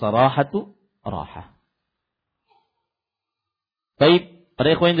 As-sarahatu rahah. Baik,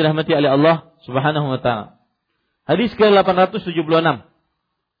 para ikhwan yang dirahmati oleh Allah Subhanahu wa taala. Hadis ke-876.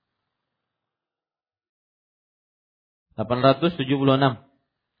 876.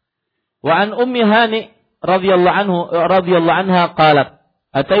 Wa an Ummi Hani radhiyallahu anha qalat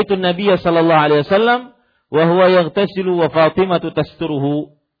ataitu an-nabiy sallallahu alaihi wasallam wa huwa yaghtasilu wa Fatimah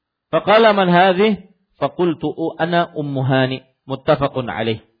tasturuhu faqala man hadhihi faqultu ana Ummu Hani muttafaqun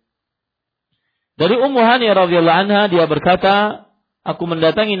alaih. Dari Ummu Hani radhiyallahu anha dia berkata, aku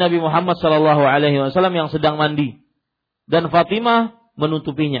mendatangi Nabi Muhammad sallallahu alaihi wasallam yang sedang mandi dan Fatimah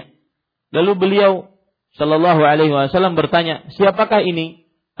menutupinya. Lalu beliau sallallahu alaihi wasallam bertanya, siapakah ini?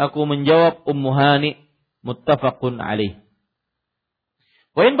 Aku menjawab Ummu Hani muttafaqun alaih.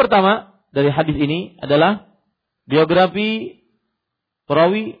 Poin pertama dari hadis ini adalah biografi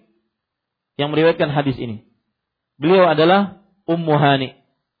perawi yang meriwayatkan hadis ini. Beliau adalah Ummu Hani.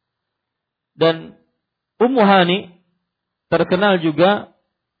 Dan Ummu Hani terkenal juga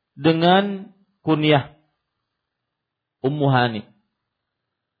dengan kunyah Ummu Hani.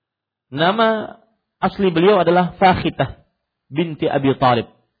 Nama asli beliau adalah Fakhitah binti Abi Talib.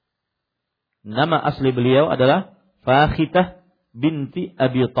 Nama asli beliau adalah Fakhitah binti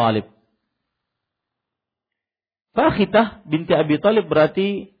Abi Talib. Fakhitah binti Abi Talib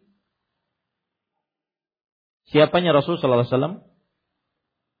berarti siapanya Rasul sallallahu alaihi wasallam?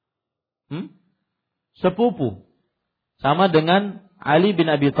 Sepupu. Sama dengan Ali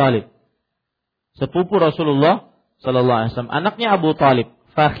bin Abi Talib. Sepupu Rasulullah sallallahu alaihi wasallam. Anaknya Abu Talib.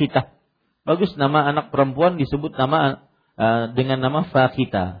 Fakhitah. Bagus nama anak perempuan disebut dengan nama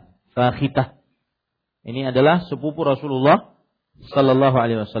Fakhitah. Fakhitah. Ini adalah sepupu Rasulullah sallallahu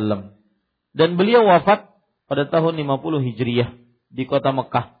alaihi wasallam. Dan beliau wafat pada tahun 50 Hijriyah di kota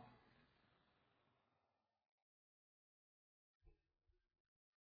Mekah.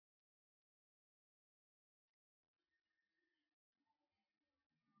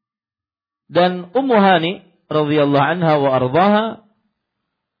 Dan Ummu Hani radhiyallahu anha wa ardhaha,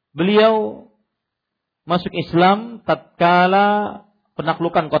 beliau masuk Islam tatkala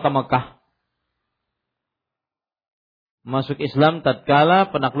penaklukan kota Mekah. Masuk Islam tatkala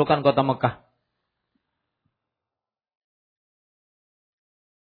penaklukan kota Mekah.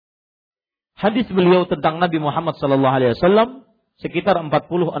 Hadis beliau tentang Nabi Muhammad sallallahu alaihi wasallam sekitar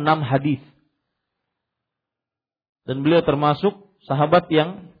 46 hadis. Dan beliau termasuk sahabat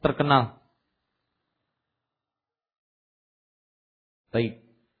yang terkenal. Baik.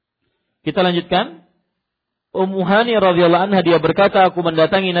 Kita lanjutkan. Ummu Hani radhiyallahu anha dia berkata, aku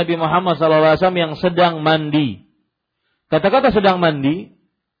mendatangi Nabi Muhammad sallallahu alaihi wasallam yang sedang mandi. Kata-kata sedang mandi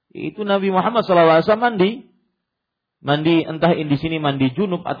itu Nabi Muhammad sallallahu alaihi wasallam mandi. Mandi entah di sini mandi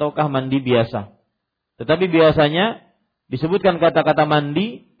junub ataukah mandi biasa. Tetapi biasanya disebutkan kata-kata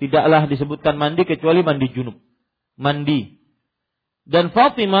mandi, tidaklah disebutkan mandi kecuali mandi junub. Mandi. Dan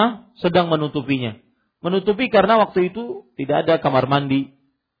Fatimah sedang menutupinya. Menutupi karena waktu itu tidak ada kamar mandi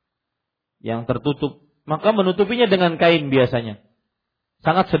yang tertutup. Maka menutupinya dengan kain biasanya.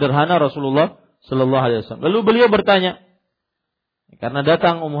 Sangat sederhana Rasulullah sallallahu alaihi wasallam. Lalu beliau bertanya, karena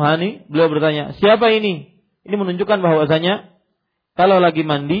datang Ummu Hani, beliau bertanya, siapa ini? Ini menunjukkan bahwasanya kalau lagi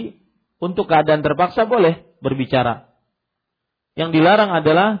mandi untuk keadaan terpaksa boleh berbicara. Yang dilarang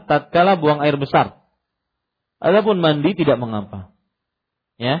adalah tatkala buang air besar. Adapun mandi tidak mengapa.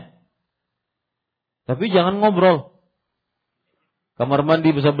 Ya. Tapi jangan ngobrol. Kamar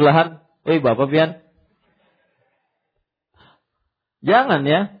mandi bersebelahan, Bapak pian. Jangan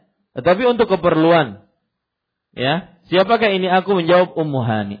ya. Tetapi untuk keperluan. Ya. Siapakah ini? Aku menjawab Ummu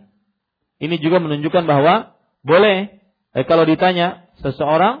Hani. Ini juga menunjukkan bahwa boleh kalau ditanya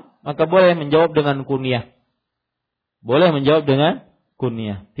seseorang, maka boleh menjawab dengan kunyah. Boleh menjawab dengan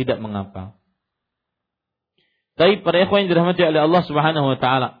kunyah, tidak mengapa. Baik, para ikhwan yang dirahmati oleh Allah Subhanahu wa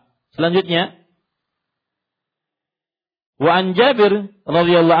taala. Selanjutnya, wa an Jabir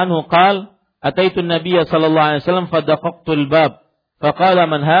radhiyallahu anhu qala ataitu an-nabiy sallallahu alaihi wasallam fadaqaqtu al-bab faqala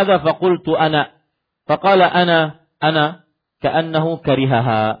man hadha faqultu ana faqala ana ka'annahu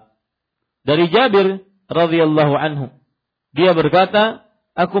karihaha. Dari Jabir radhiyallahu anhu, dia berkata,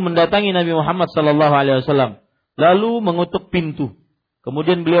 aku mendatangi Nabi Muhammad sallallahu alaihi wasallam lalu mengutuk pintu.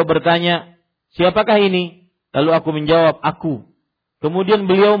 Kemudian beliau bertanya, siapakah ini? Lalu aku menjawab, aku. Kemudian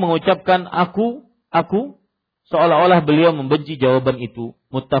beliau mengucapkan aku seolah-olah beliau membenci jawaban itu.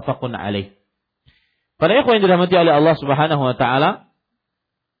 Muttafaqun alaih. Para ikhwan yang dirahmati oleh Allah Subhanahu wa taala,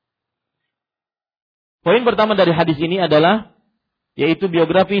 poin pertama dari hadis ini adalah yaitu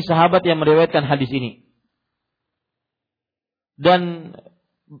biografi sahabat yang meriwayatkan hadis ini. Dan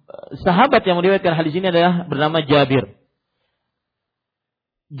sahabat yang meriwayatkan hadis ini adalah bernama Jabir.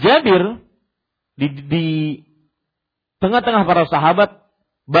 Jabir di tengah-tengah para sahabat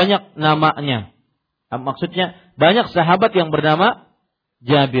banyak namanya. Maksudnya banyak sahabat yang bernama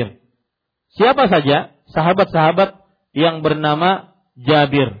Jabir. Siapa saja sahabat-sahabat yang bernama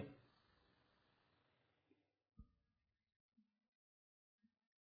Jabir?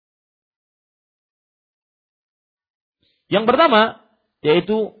 Yang pertama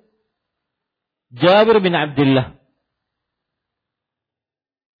yaitu Jabir bin Abdullah.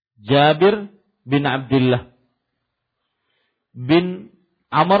 Jabir bin Abdullah bin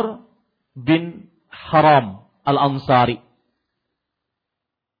Amr bin Haram al-Ansari.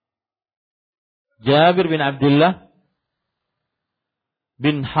 Jabir bin Abdullah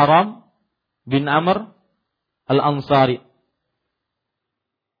bin Haram bin Amr al-Ansari.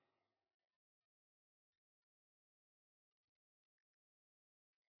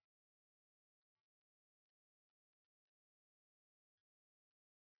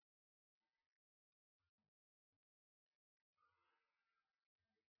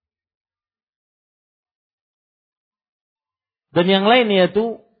 Dan yang lain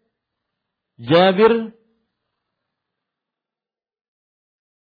yaitu Jabir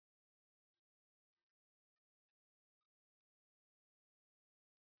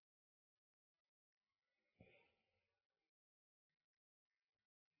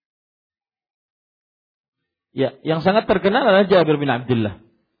yang sangat terkenal adalah Jabir bin Abdullah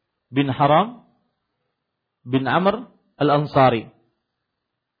bin Haram bin Amr al-Ansari.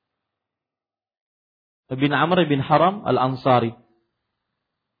 Bin Amr bin Haram al-Ansari.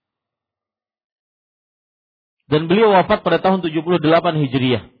 Dan beliau wafat pada tahun 78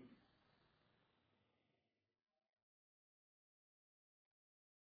 Hijriah.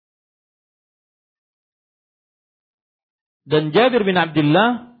 Dan Jabir bin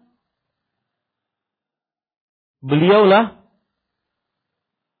Abdullah, beliaulah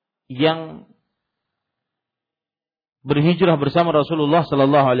yang berhijrah bersama Rasulullah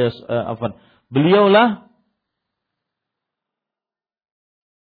sallallahu alaihi wasallam. Beliaulah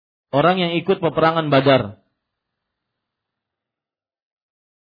orang yang ikut peperangan Badar.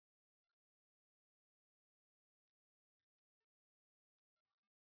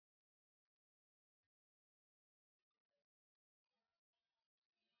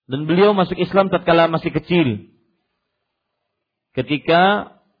 Dan beliau masuk Islam tatkala masih kecil.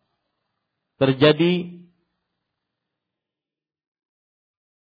 Ketika terjadi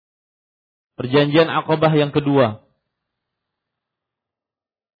perjanjian Aqabah yang kedua.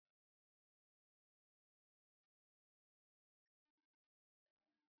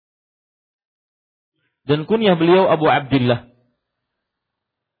 Dan kunyah beliau Abu Abdullah.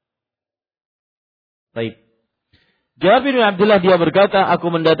 Baik. Jabir bin Abdullah dia berkata, aku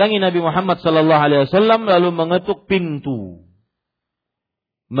mendatangi Nabi Muhammad sallallahu alaihi wasallam lalu mengetuk pintu.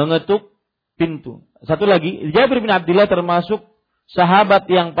 Mengetuk pintu. Satu lagi, Jabir bin Abdullah termasuk sahabat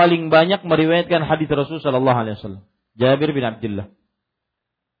yang paling banyak meriwayatkan hadis Rasul sallallahu alaihi wasallam. Jabir bin Abdullah.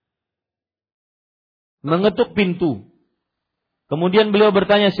 Mengetuk pintu. Kemudian beliau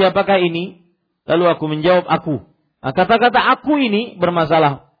bertanya, siapakah ini? Lalu aku menjawab, aku. Nah, kata-kata aku ini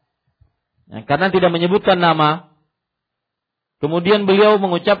bermasalah. Nah, karena tidak menyebutkan nama. Kemudian beliau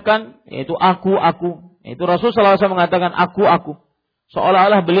mengucapkan, yaitu aku. Yaitu Rasul sallallahu alaihi wasallam mengatakan aku.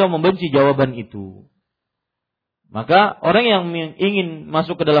 Seolah-olah beliau membenci jawaban itu. Maka orang yang ingin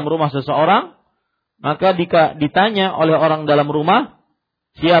masuk ke dalam rumah seseorang, maka jika ditanya oleh orang dalam rumah,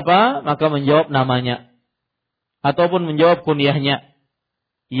 siapa? Maka menjawab namanya. Ataupun menjawab kunyahnya,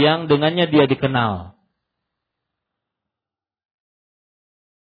 yang dengannya dia dikenal.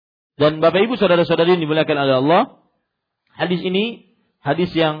 Dan Bapak Ibu saudara-saudari yang dimuliakan oleh Allah, hadis ini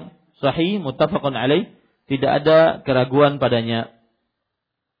hadis yang sahih, muttafaqun alaih, tidak ada keraguan padanya.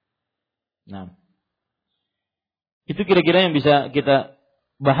 Nah, itu kira-kira yang bisa kita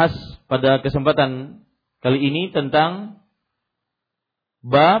bahas pada kesempatan kali ini tentang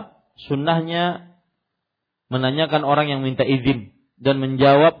bab sunnahnya menanyakan orang yang minta izin dan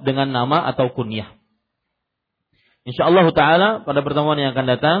menjawab dengan nama atau kunyah. Insyaallah taala pada pertemuan yang akan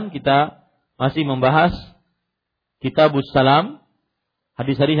datang kita masih membahas Kitabul Salam,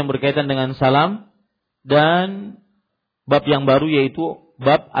 hadis-hadis yang berkaitan dengan salam, dan bab yang baru yaitu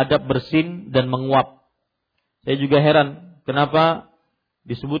bab adab bersin dan menguap. Saya juga heran kenapa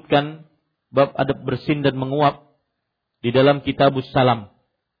disebutkan bab adab bersin dan menguap di dalam Kitabul Salam.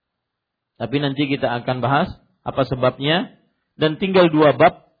 Tapi nanti kita akan bahas apa sebabnya, dan tinggal 2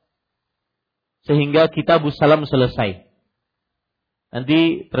 bab sehingga Kitabul Salam selesai.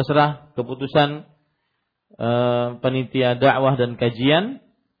 Nanti terserah keputusan panitia dakwah dan kajian,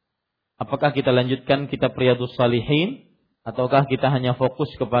 apakah kita lanjutkan kitab Riyadhush Shalihin ataukah kita hanya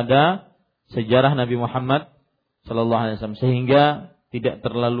fokus kepada sejarah Nabi Muhammad sallallahu alaihi wasallam sehingga tidak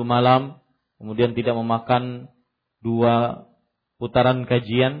terlalu malam, kemudian tidak memakan 2 putaran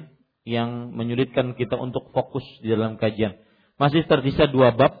kajian yang menyulitkan kita untuk fokus di dalam kajian. Masih tersisa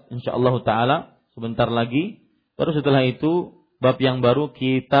 2 bab insyaallah taala sebentar lagi. Baru setelah itu bab yang baru,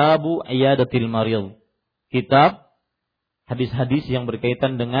 Kitabul Iyadatil Maril. Kitab hadis-hadis yang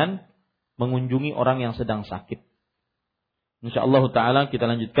berkaitan dengan mengunjungi orang yang sedang sakit. Insyaallah taala kita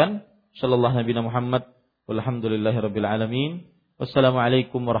lanjutkan. Sallallahu Nabi Muhammad walhamdulillahirabbil alamin.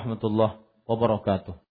 Wassalamualaikum warahmatullahi wabarakatuh.